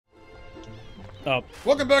Oh.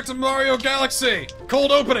 Welcome back to Mario Galaxy!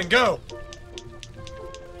 Cold opening, go!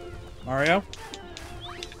 Mario?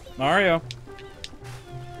 Mario?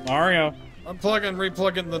 Mario? Unplugging,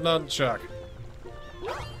 replugging the nunchuck.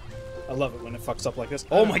 I love it when it fucks up like this.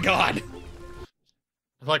 Oh my god!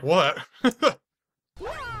 Like what?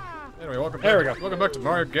 Anyway, welcome There back. we go. Welcome back to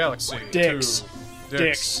Mario Galaxy. Dicks. 2.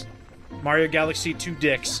 Dicks. Mario Galaxy 2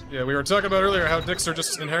 dicks. Yeah, we were talking about earlier how dicks are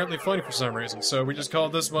just inherently funny for some reason, so we just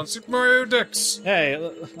called this one Super Mario Dicks.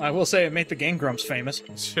 Hey, I will say it made the Game Grumps famous.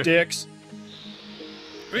 Dicks.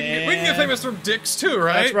 We can get famous from dicks too,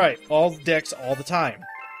 right? That's right. All dicks, all the time.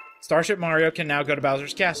 Starship Mario can now go to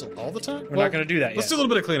Bowser's Castle. All the time? We're not going to do that yet. Let's do a little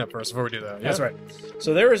bit of cleanup first before we do that. Yeah? That's right.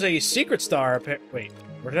 So there is a secret star. Wait,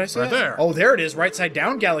 where did I say Right that? there. Oh, there it is. Right side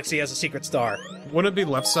down Galaxy has a secret star. Wouldn't it be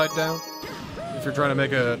left side down? If you're trying to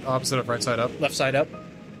make an opposite of right side up? Left side up?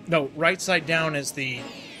 No, right side down is the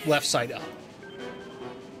left side up.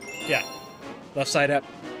 Yeah. Left side up.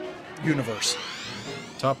 Universe.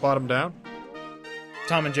 Top, bottom, down?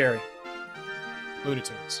 Tom and Jerry. Looney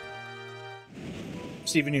Tunes.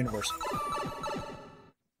 Steven Universe.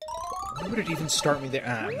 Why would it even start me there?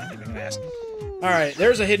 I'm not even gonna ask. Alright,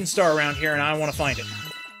 there's a hidden star around here, and I want to find it.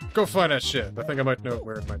 Go find that shit. I think I might know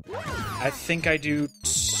where it might be. I think I do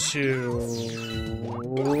too.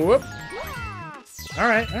 Whoop.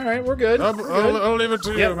 Alright, we're good. I'll leave it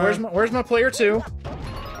to you, Yeah, man. where's my player 2?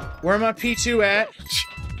 Where my P2 at?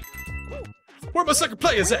 Where my second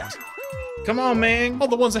players at? Come on, man. All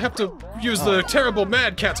the ones that have to use the terrible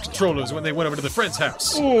Mad Catz controllers when they went over to the friend's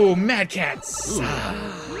house. Ooh, Mad Cats.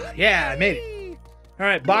 Yeah, I made it.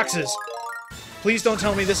 Alright, boxes. Please don't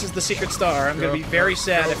tell me this is the secret star. I'm gonna be very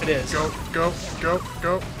sad if it is. Go.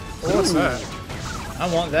 Oh, what's that?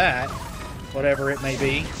 I want that. Whatever it may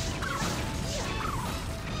be.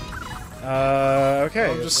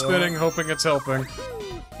 Okay. I'm just spinning, hoping it's helping.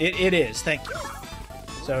 It is, thank you.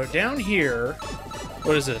 So, down here...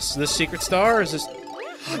 What is this? This secret star? Or is this...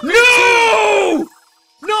 No!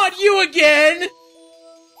 Not you again!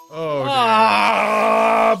 Oh,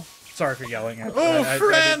 dear. Sorry for yelling.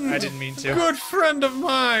 Friend! I didn't mean to. Good friend of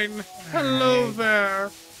mine! Hello there!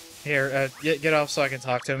 Here, get off so I can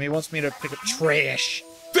talk to him. He wants me to pick up trash.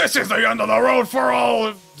 This is the end of the road for all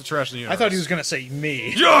of the trash in the universe. I thought he was gonna say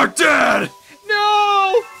me. You're dead!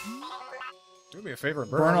 No! Do me a favor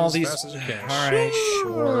and Burn all as these... fast as you can. Alright,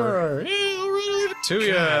 sure. Yeah, I'll really leave it to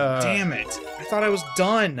ya. God damn it. I thought I was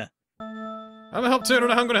done. I'm gonna help too. I don't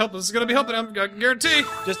know how I'm gonna help. This is gonna be helping. I guarantee.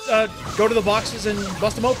 Just, go to the boxes and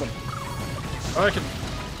bust them open. I can.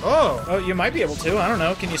 Oh. Oh, you might be able to. I don't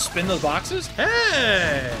know. Can you spin those boxes?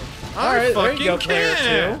 Hey. Alright, there fucking you go, player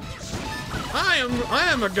can. 2. I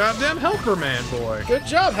am a goddamn helper man, boy. Good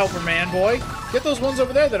job, helper man boy. Get those ones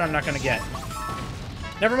over there that I'm not gonna get.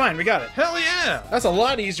 Never mind, we got it. Hell yeah. That's a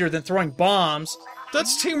lot easier than throwing bombs.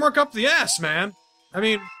 That's teamwork up the ass, man. I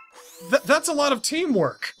mean, that's a lot of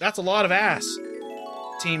teamwork. That's a lot of ass.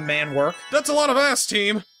 Team man work. That's a lot of ass,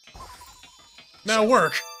 team. Now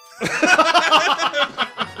work.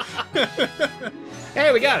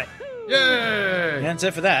 Hey, we got it. Yay! And that's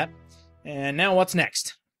it for that. And now what's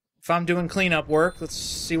next? If I'm doing cleanup work, let's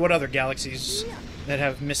see what other galaxies that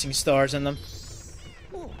have missing stars in them.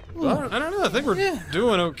 I don't know. I think we're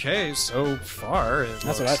doing okay so far.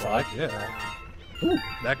 That's what I thought. Yeah. Ooh,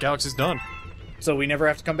 that galaxy's done. So we never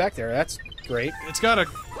have to come back there. That's great. It's got a...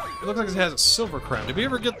 It looks like it has a silver crown. Did we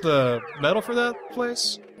ever get the medal for that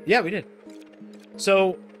place? Yeah, we did.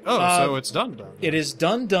 So... so it's done. It is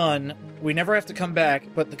done. We never have to come back,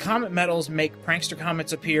 but the comet medals make prankster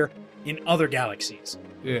comets appear in other galaxies.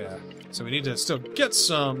 Yeah. So we need to still get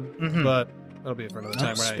some, but that'll be for another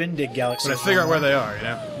time. Spin Dig Galaxy. When I figure out where they are, you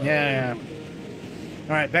know? Yeah.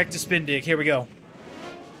 Alright, back to Spin Dig. Here we go.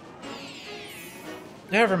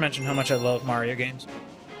 Did I ever mention how much I love Mario games?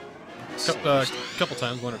 Couple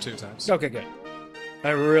times, 1 or 2 times. Okay, good. I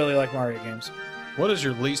really like Mario games. What is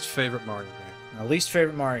your least favorite Mario game? My least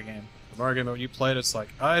favorite Mario game. The Mario game that you played, it's like,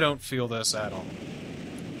 I don't feel this at all.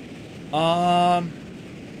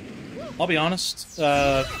 I'll be honest.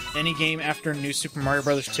 Any game after New Super Mario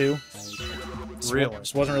Bros. 2. Really?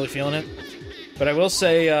 Just wasn't really feeling it. But I will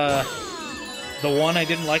say, the one I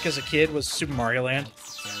didn't like as a kid was Super Mario Land.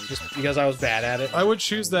 Just because I was bad at it. I would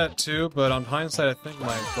choose that too, but on hindsight, I think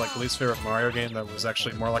my least favorite Mario game that was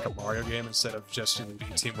actually more like a Mario game instead of just a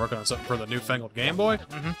team working on something for the newfangled Game Boy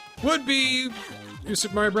would be New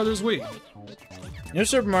Super Mario Bros. Wii. New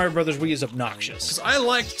Super Mario Bros. Wii is obnoxious. 'Cause I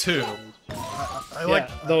liked 2. I like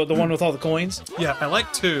the one with all the coins. Yeah, I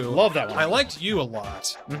liked 2. Love that one. I liked you a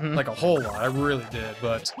lot, like a whole lot. I really did.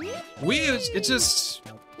 But Wii,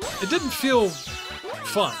 it didn't feel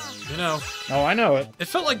fun. You know. Oh, I know it. It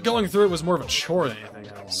felt like going through it was more of a chore than anything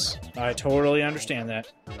else. I totally understand that.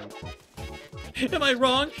 Am I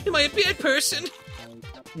wrong? Am I a bad person?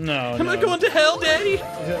 No, Am I going to hell, Daddy?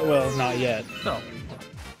 Well, not yet. No.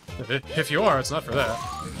 If you are, it's not for that.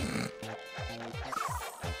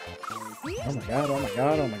 Oh my god, oh my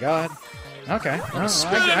god, oh my god. Okay,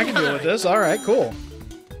 I can deal with this. Alright, cool.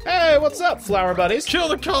 Hey, what's up, flower buddies? Kill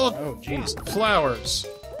the Oh, jeez. flowers.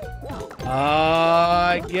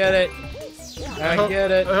 I get it. I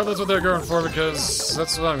get it. I hope that's what they're going for, because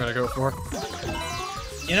that's what I'm gonna go for.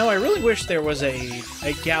 You know, I really wish there was a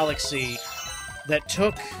galaxy that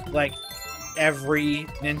took, like, every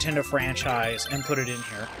Nintendo franchise and put it in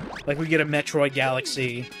here. Like, we get a Metroid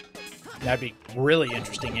Galaxy. That'd be really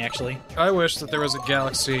interesting, actually. I wish that there was a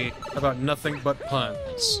galaxy about nothing but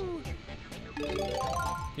puns.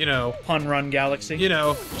 You know. Pun Run Galaxy. You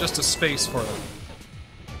know, just a space for them.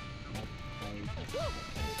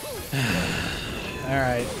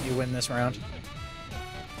 Alright, you win this round.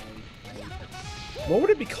 What would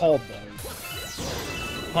it be called, though?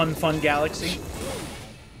 Pun Fun Galaxy?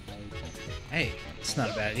 Hey, it's not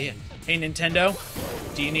a bad idea. Hey, Nintendo,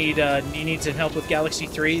 do you need some help with Galaxy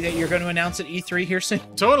 3 that you're going to announce at E3 here soon?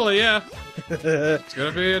 Totally, yeah. It's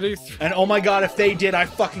gonna be at E3. And oh my god, if they did, I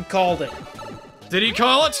fucking called it. Did he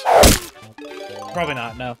call it? Probably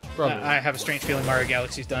not, no. Probably. I have a strange feeling Mario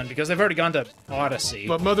Galaxy's done, because they've already gone to Odyssey.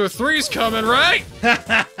 But Mother 3's coming, right?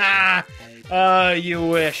 You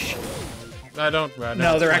wish. I don't.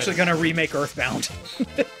 No, they're actually going to remake Earthbound.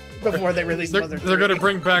 Before they release Mother 3. They're gonna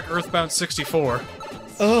bring back Earthbound 64.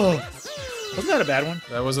 Oh. Wasn't that a bad one?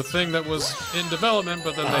 That was a thing that was in development,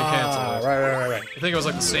 but then they canceled it. Right. I think it was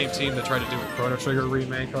like the same team that tried to do a Chrono Trigger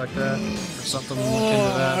remake like that, or something into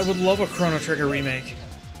Oh, that. I would love a Chrono Trigger remake.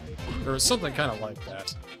 There was something kind of like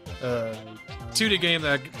that. 2D game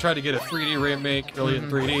that tried to get a 3D remake early in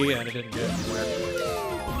 3D, and it didn't get anywhere.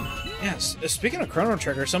 Yes. Speaking of Chrono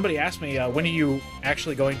Trigger, somebody asked me, when are you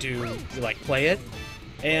actually going to, like, play it?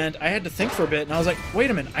 And I had to think for a bit, and I was like,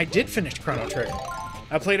 wait a minute, I did finish Chrono Trigger.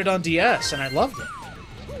 I played it on DS, and I loved it.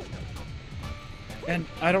 And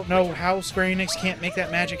I don't know how Square Enix can't make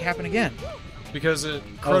that magic happen again. Because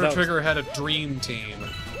Chrono Trigger had a dream team.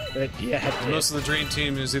 Most of the dream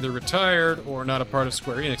team is either retired or not a part of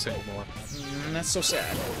Square Enix anymore. That's so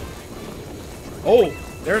sad. Oh,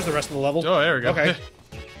 there's the rest of the level. Oh, there we go. Okay.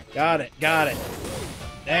 Got it.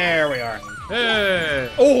 There we are.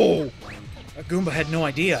 Hey! Oh! A Goomba had no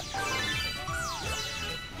idea.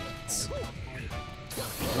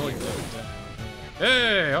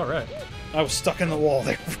 Hey, alright. I was stuck in the wall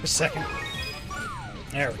there for a second.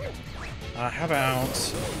 There we go. How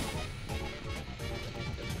about...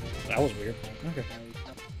 That was weird. Okay.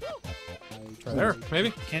 Try there,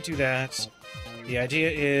 maybe? Can't do that. The idea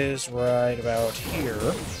is right about here.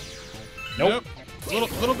 Nope. A little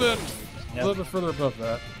bit further above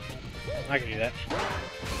that. I can do that.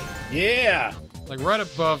 Yeah! Like right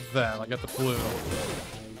above that, like at the blue.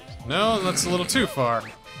 No, that's a little too far.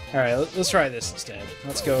 Alright, let's try this instead.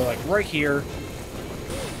 Let's go, like, right here.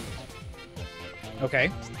 Okay.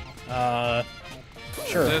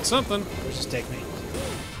 Sure. Did something. Where's this take me?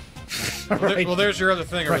 Well, there's your other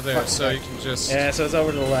thing over Right, there, right, so you can just... Yeah, so it's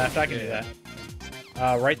over to the left. I can do that.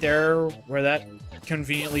 Right there, where that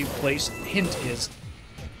conveniently placed hint is.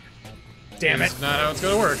 Damn it. That's not how it's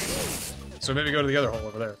gonna work. So maybe go to the other hole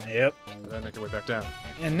over there. Yep. And then make your way back down.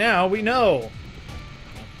 And now we know.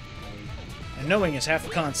 And knowing is half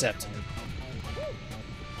the concept.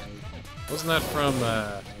 Wasn't that from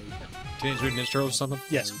Teenage Mutant Ninja Turtles or something?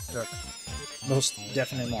 Yes. Okay. Most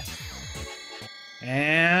definitely.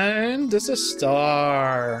 And it's a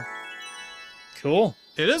star. Cool.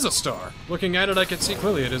 It is a star. Looking at it, I can see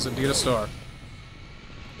clearly it is indeed a star.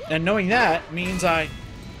 And knowing that means I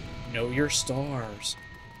know your stars.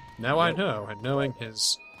 Now I know, and knowing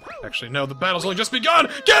his... Actually, no, the battle's only just begun!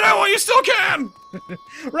 Get out while you still can!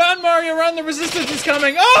 Run, Mario, run! The resistance is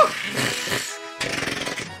coming! Oh!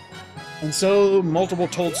 And so, multiple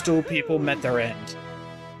Toadstool people met their end.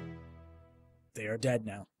 They are dead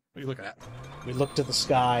now. What are you looking at? We look to the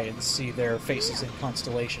sky and see their faces in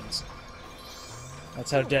constellations.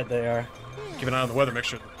 That's how dead they are. Keep an eye on the weather, make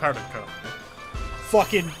sure the power doesn't cut off.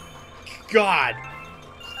 Fucking God!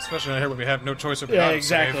 Especially out here when we have no choice over Yeah, auto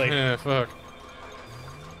exactly. save. Yeah, fuck.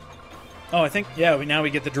 Oh, I think, yeah, now we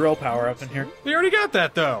get the drill power up in here. We already got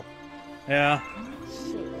that, though. Yeah.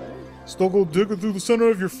 Still go digging through the center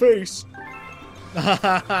of your face.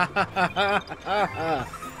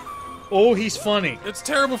 Oh, he's funny. It's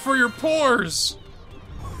terrible for your pores!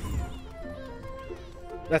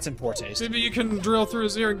 That's in poor taste. Maybe you can drill through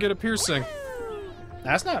his ear and get a piercing.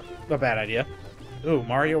 That's not a bad idea. Ooh,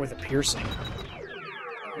 Mario with a piercing.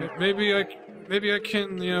 Maybe I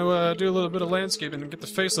can, you know, do a little bit of landscaping and get the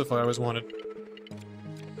facelift I always wanted.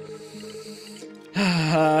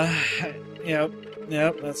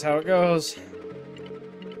 Yep, that's how it goes.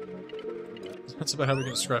 That's about how we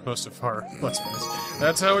can describe most of our Let's Plays.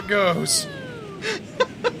 That's how it goes.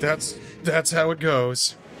 That's how it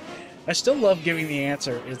goes. I still love giving the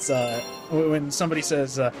answer. It's when somebody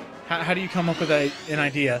says, how do you come up with an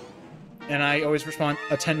idea? And I always respond,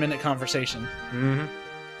 a 10-minute conversation. Mm-hmm.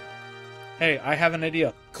 Hey, I have an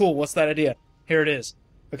idea. Cool, what's that idea? Here it is.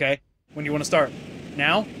 Okay, when do you want to start?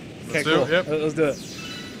 Now? Okay, cool. Yep. Let's do it.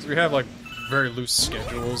 So we have, like, very loose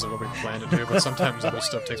schedules of what we plan to do, but sometimes other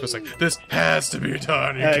stuff takes place like, this has to be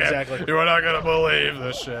done. You can't, exactly. You're not gonna believe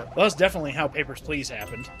this shit. Well, that's definitely how Papers, Please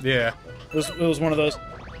happened. Yeah. It was one of those,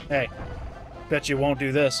 hey, bet you won't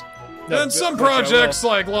do this. No, And some projects,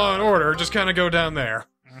 like Law and Order, just kind of go down there.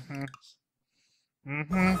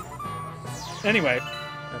 Anyway.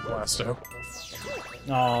 And Blasto.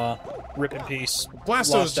 Aw, rip in peace.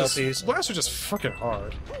 Blasto's LPs. just fucking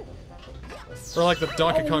hard. Or like the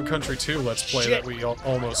Donkey Kong Country 2 Let's Play that we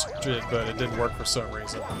almost did, but it didn't work for some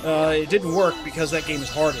reason. It didn't work because that game is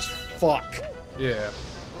hard as fuck. Yeah.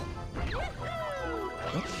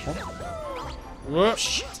 Whoop.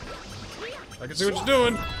 Shit. I can see what you're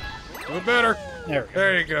doing. Do it better. There we go.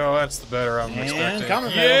 There you go. That's the better I'm expecting.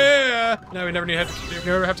 Comet Medal. Yeah! Now we never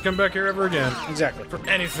have to come back here ever again. Exactly. For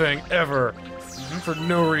anything, ever. For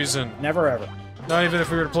no reason. Never ever. Not even if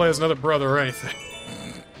we were to play as another brother or anything.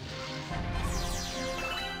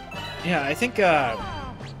 Yeah, I think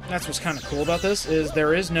that's what's kind of cool about this, is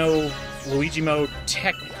there is no Luigi mode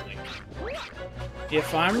technically.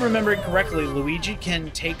 If I'm remembering correctly, Luigi can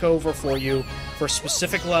take over for you for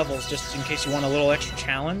specific levels, just in case you want a little extra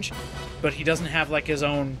challenge, but he doesn't have, like, his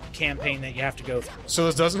own campaign that you have to go through. So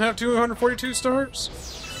this doesn't have 242 stars?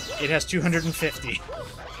 It has 250.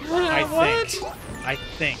 I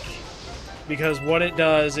think. Because what it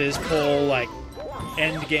does is pull, like,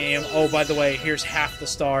 end game, oh, by the way, here's half the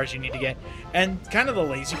stars you need to get. And kind of the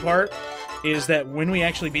lazy part is that when we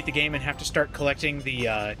actually beat the game and have to start collecting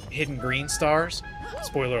the hidden green stars,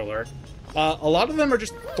 spoiler alert, a lot of them are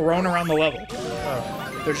just thrown around the level.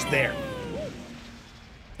 They're just there.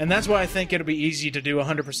 And that's why I think it'll be easy to do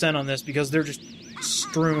 100% on this, because they're just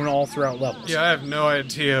strewn all throughout levels. Yeah, I have no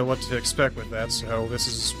idea what to expect with that, so this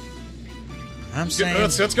is... I'm saying...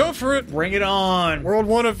 Let's go for it! Bring it on! World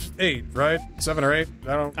 1 of 8, right? 7 or 8?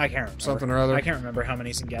 I can't remember. Something or other. I can't remember how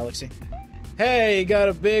many's in Galaxy. Hey, got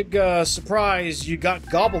a big surprise. You got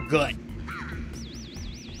Gobblegut.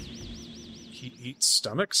 He eats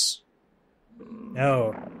stomachs?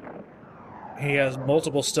 No. He has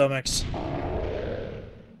multiple stomachs.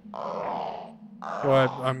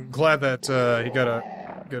 Well, I'm glad that he got a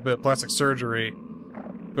bit of plastic surgery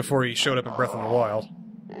before he showed up in Breath of the Wild.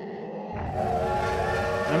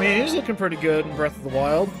 I mean, he's looking pretty good in Breath of the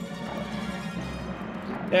Wild.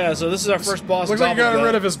 Yeah, so this is our first boss. Looks like he got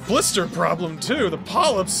rid of his blister problem, too. The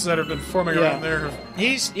polyps that have been forming around there.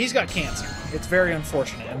 He's got cancer. It's very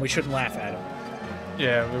unfortunate, and we shouldn't laugh at him.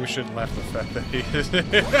 Yeah, we shouldn't laugh at the fact that he...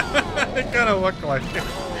 They kind of look like it.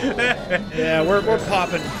 Yeah, we're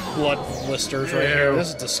popping blood blisters right here. This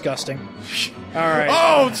is disgusting. Alright.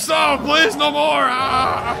 Oh, stop, please, no more!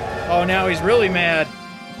 Ah! Oh, now he's really mad.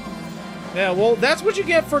 Yeah, well, that's what you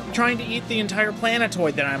get for trying to eat the entire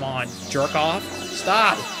planetoid that I'm on. Jerk off.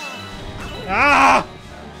 Stop. Ah!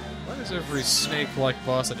 Why does every snake-like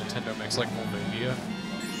boss that Nintendo makes like Volvania?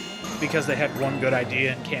 Because they had one good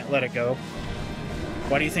idea and can't let it go.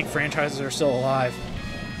 Why do you think franchises are still alive?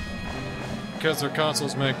 Because their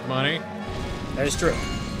consoles make money. That is true.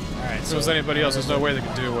 Alright, If it was anybody else, there's no way they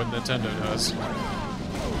could do what Nintendo does.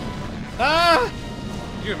 Ah!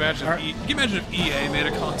 Can you imagine, can you imagine if EA made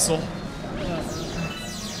a console?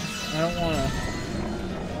 I don't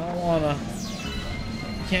wanna.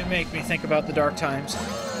 You can't make me think about the dark times.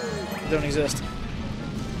 They don't exist.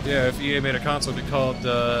 Yeah, if EA made a console, it'd be called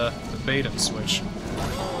the Bait and Switch.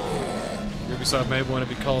 Ubisoft made one,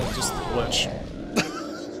 it'd be called just the Glitch.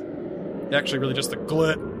 Actually, really just the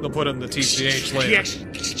Glit. They'll put in the TCH later. Yes.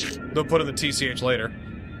 They'll put in the TCH later.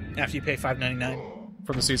 After you pay $5.99.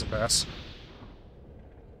 From the Season Pass.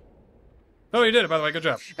 Oh, you did it, by the way. Good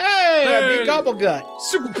job. Hey! Big Gobblegut!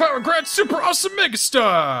 Super Power Grand Super Awesome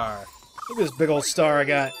Megastar! Look at this big old star I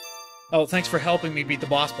got. Oh, thanks for helping me beat the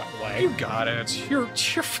boss, by the way. You got it. You're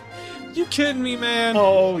you kidding me, man?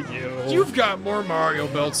 Oh, you. You've got more Mario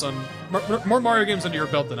belts on... more Mario games under your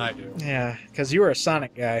belt than I do. Yeah, because you were a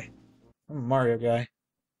Sonic guy. I'm a Mario guy.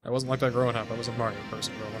 I wasn't like that growing up. I was a Mario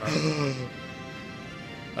person growing up.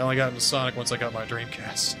 I only got into Sonic once I got my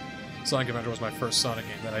Dreamcast. Sonic Adventure was my first Sonic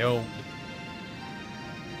game that I owned.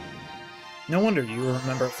 No wonder you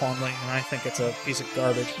remember it fondly, and I think it's a piece of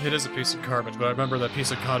garbage. It is a piece of garbage, but I remember that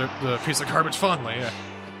piece of the piece of garbage fondly, yeah.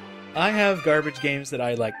 I have garbage games that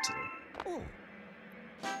I like too.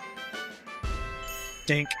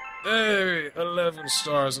 Dink. Hey, 11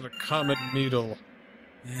 stars and a comet needle.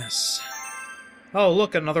 Yes. Oh,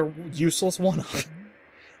 look, another useless one-up.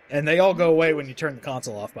 And they all go away when you turn the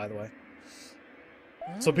console off, by the way.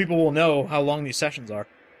 So people will know how long these sessions are.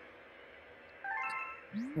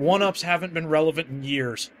 One-ups haven't been relevant in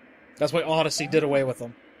years. That's why Odyssey did away with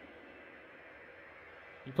them.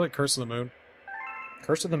 You played Curse of the Moon?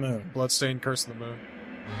 Curse of the Moon. Bloodstained Curse of the Moon?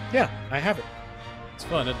 Yeah, I have it. It's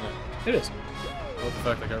fun, isn't it? It is. I love the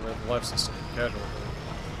fact they got rid of the life system. Casual.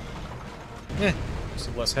 Eh, It's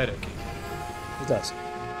less headachy. it does.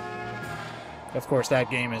 Of course, that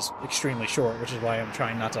game is extremely short, which is why I'm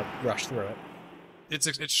trying not to rush through it.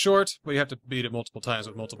 It's short, but you have to beat it multiple times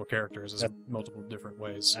with multiple characters in multiple different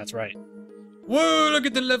ways. That's right. Whoa, look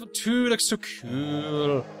at the level 2, looks so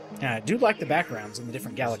cool. Yeah, I do like the backgrounds in the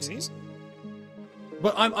different galaxies.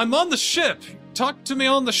 But I'm on the ship. Talk to me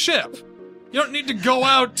on the ship. You don't need to go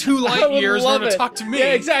out 2 light years in order to talk to me.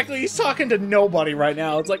 Yeah, exactly. He's talking to nobody right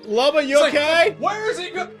now. It's like, Lubba, you It's okay? like, where is he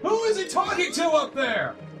who is he talking to up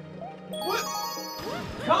there? What?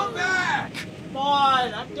 Come back! Come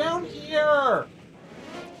on, I'm down here.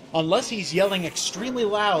 Unless he's yelling extremely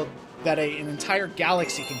loud that an entire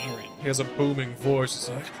galaxy can hear him. He has a booming voice. It's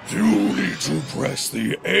like, You need to press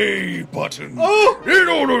the A button Oh! in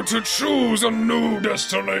order to choose a new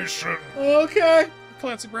destination. Okay.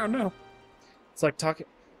 Clancy Brown, no. It's like talking...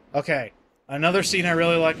 Okay. Another scene I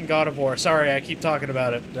really like in God of War. Sorry, I keep talking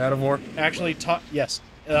about it. Dad of War. Actually, yes.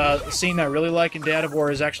 The scene I really like in Dad of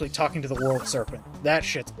War is actually talking to the World Serpent. That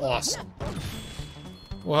shit's awesome.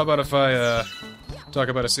 Well, how about if I talk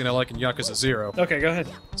about a scene I like in Yakuza 0? Okay, go ahead.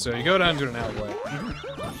 So you go down to an alleyway.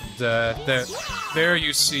 There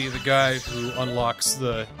you see the guy who unlocks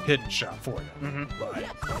the hidden shop for you.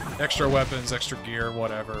 Mm-hmm. Extra weapons, extra gear,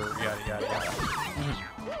 whatever, yada yada yada.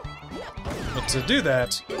 But to do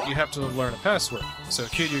that, you have to learn a password. So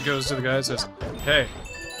Kiryu goes to the guy and says, "Hey,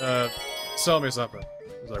 sell me something."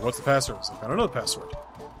 He's like, "What's the password?" He's like, "I don't know the password."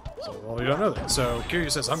 So, well, you don't know that. So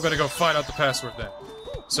Kiryu says, "I'm gonna go find out the password then."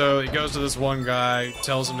 So he goes to this one guy,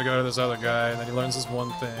 tells him to go to this other guy, and then he learns this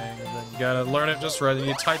one thing, and then you gotta learn it just right, and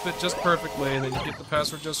you type it just perfectly, and then you get the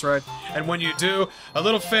password just right, and when you do, a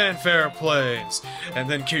little fanfare plays, and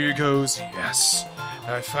then Kiryu goes, "Yes,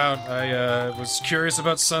 I was curious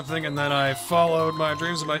about something, and then I followed my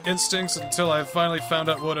dreams and my instincts until I finally found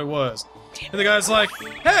out what it was." And the guy's like,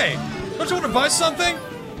 "Hey, don't you want to buy something?"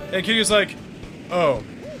 And Kiryu's like, "Oh,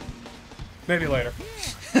 maybe later."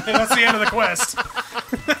 And that's the end of the quest.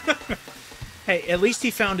 Hey, at least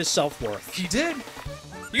he found his self-worth. He did.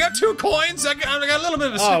 You got 2 coins. I got a little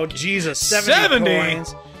bit of a. Oh, Jesus. 70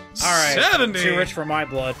 coins. Alright. 70? Too rich for my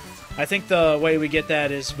blood. I think the way we get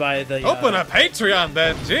that is by the... Open a Patreon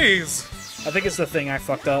then, jeez. I think it's the thing I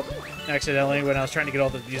fucked up accidentally when I was trying to get all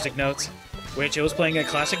the music notes. Which, it was playing a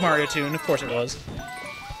classic Mario tune. Of course it was.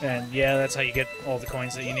 And, yeah, that's how you get all the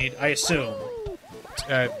coins that you need. I assume.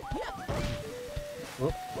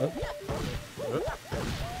 Whoop, whoop, whoop, whoop.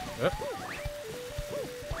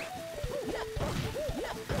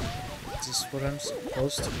 Is this what I'm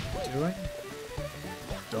supposed to be doing?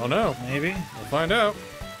 Don't know. Maybe? We'll find out.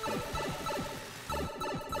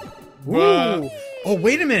 Ooh! Oh,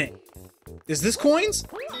 wait a minute! Is this coins?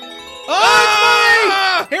 Oh,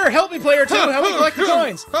 it's money! Here, help me, player 2! Help me collect the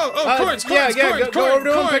coins! Coins, yeah, coins, go over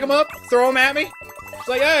to him, pick them up, throw them at me. It's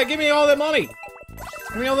like, yeah, give me all that money.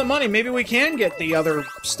 Give me all that money. Maybe we can get the other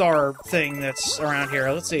star thing that's around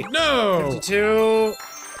here. Let's see. No! 52...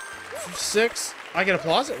 6... I get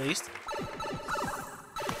applause, at least.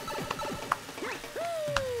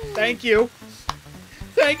 Thank you.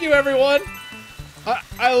 Thank you, everyone.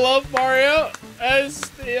 I love Mario.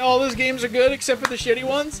 All his games are good except for the shitty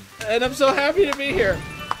ones, and I'm so happy to be here.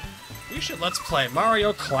 We should let's play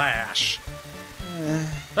Mario Clash.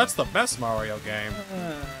 That's the best Mario game.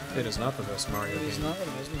 It is not the best Mario game. It's not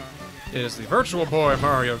the best Mario. It is the Virtual Boy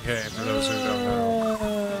Mario game, for those who don't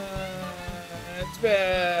know. It's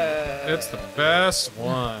bad. It's the best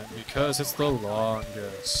one, because it's the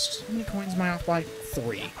longest. How many coins am I off by?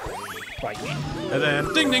 3. Bite me. And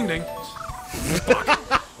then, ding ding ding.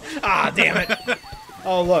 Ah, damn it.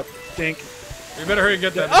 Oh, look. Dink. You better hurry and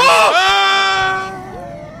get that. Oh! Ah!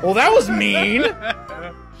 Well, that was mean.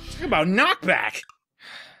 Talk about knockback.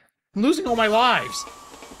 I'm losing all my lives.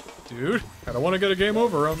 Dude, I don't want to get a game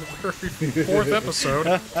over on the very 4th episode.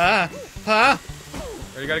 Huh?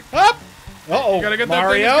 You gotta... Up! Uh-oh, You gotta get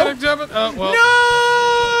Mario. that thing. Jump it. Oh, well. No!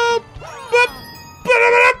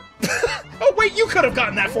 Oh, wait, you could have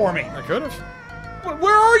gotten that for me. I could have.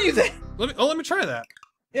 Where are you then? Let me try that.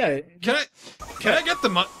 Yeah. Can I get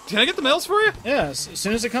the medals for you? Yeah, as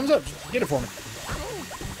soon as it comes up, just get it for me.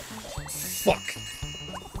 Fuck.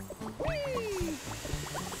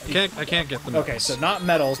 I can't get the medals. Okay, so not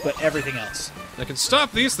medals, but everything else. I can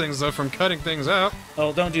stop these things though from cutting things out.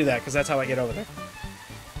 Oh, don't do that, because that's how I get over there.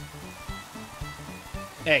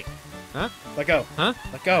 Hey. Huh? Let go. Huh?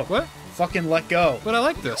 Let go. What? Fucking let go. But I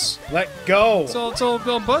like this. Let go. It's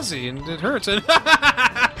all buzzy and it hurts. And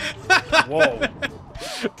Whoa.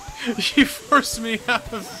 You forced me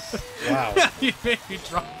out of. Wow. You made me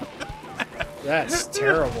drop. That's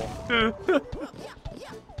terrible.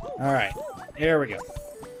 Alright. Here we go.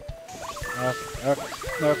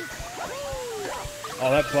 Okay. Oh,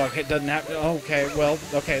 that bug hit doesn't happen. Okay, well,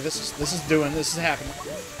 okay, this is happening.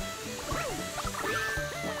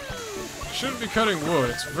 Shouldn't be cutting wood.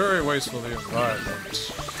 It's very wasteful of the environment.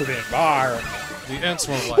 To the environment. The ants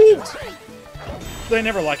won't like it. They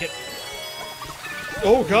never like it.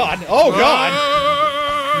 Oh god! Oh god!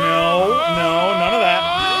 No, none of that.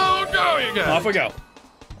 Oh no, you got Off we go.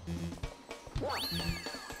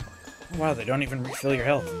 Wow, they don't even refill your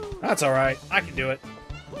health. That's alright. I can do it.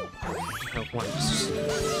 No point. Just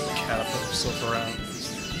catapult yourself around.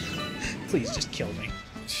 Please just kill me.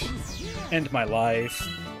 End my life.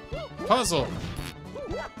 Puzzle.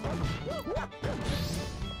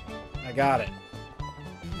 I got it.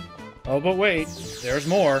 Oh, but wait. There's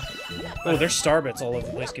more. Oh, there's star bits all over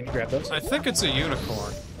the place. Can you grab those? I think it's a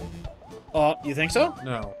unicorn. Oh, you think so?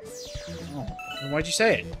 No, Oh. Then why'd you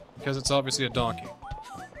say it? because it's obviously a donkey.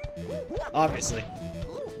 Obviously.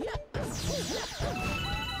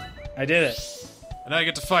 I did it. And now you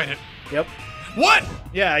get to fight it. Yep. What?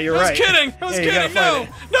 Yeah, you're I was right. kidding! I was Yeah, you gotta kidding! fight No! it.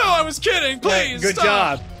 No, I was kidding! Yeah, Please! good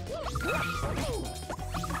stop. job.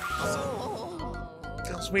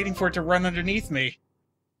 I was waiting for it to run underneath me.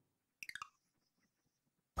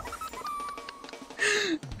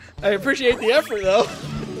 I appreciate the effort, though.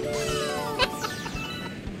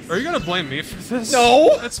 Are you gonna blame me for this?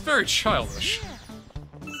 No. That's very childish.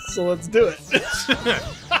 So let's do it. Okay,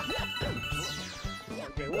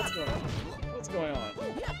 what's going on? What's going on?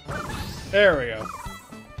 There we go.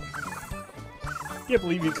 Can't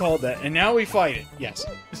believe you called that. And now we fight it. Yes.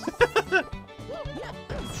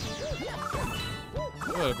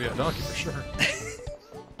 Well, it'd be a donkey for sure.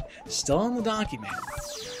 Still on the donkey, man.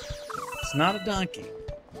 It's not a donkey.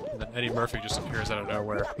 And then Eddie Murphy just appears out of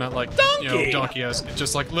nowhere. Not like, Donkey! you know, donkey-esque. It's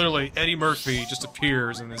just like, literally, Eddie Murphy just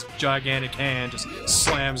appears and this gigantic hand just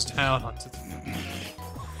slams down onto the...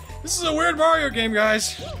 This is a weird Mario game,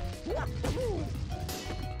 guys!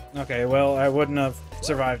 Okay, well, I wouldn't have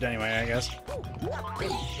survived anyway, I guess.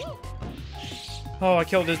 Oh, I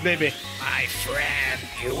killed his baby. My friend,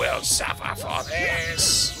 you will suffer for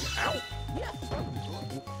this.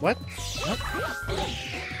 What?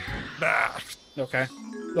 Okay.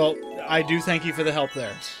 Well, I do thank you for the help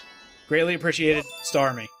there. Greatly appreciated.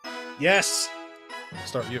 Star me. Yes!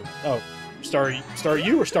 Star you. Oh, star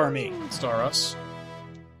you or star me? Star us.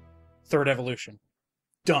 Third evolution.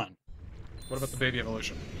 Done. What about the baby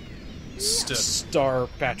evolution? Stiff. Star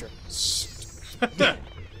Patrick.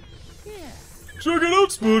 Check it out,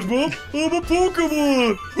 SpongeBob! I'm a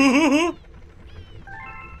Pokemon!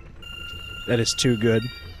 That is too good.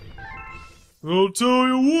 I'll tell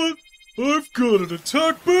you what, I've got an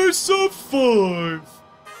attack base of 5!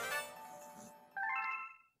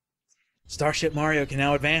 Starship Mario can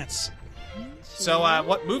now advance. So,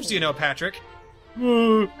 what moves do you know, Patrick?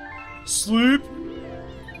 Sleep.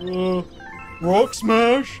 Rock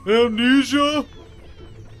Smash. Amnesia.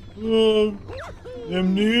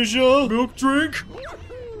 Amnesia. Milk drink.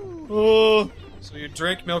 So you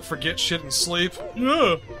drink milk, forget shit, and sleep?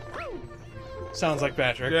 Yeah. Sounds like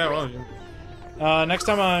Patrick. Yeah, well, you... Next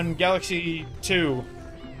time on Galaxy 2,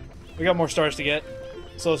 we got more stars to get,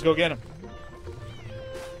 so let's go get them.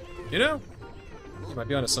 You know, you might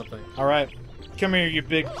be onto something. Alright. Come here, you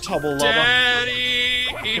big tubble lover. Daddy!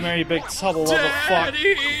 Come here, you big tubble lover fuck.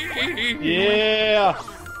 Daddy! Yeah!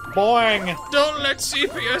 Boing! Don't let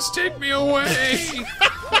CPS take me away!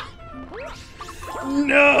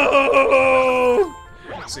 No!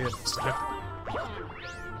 See it next time.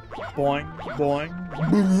 Boing, boing.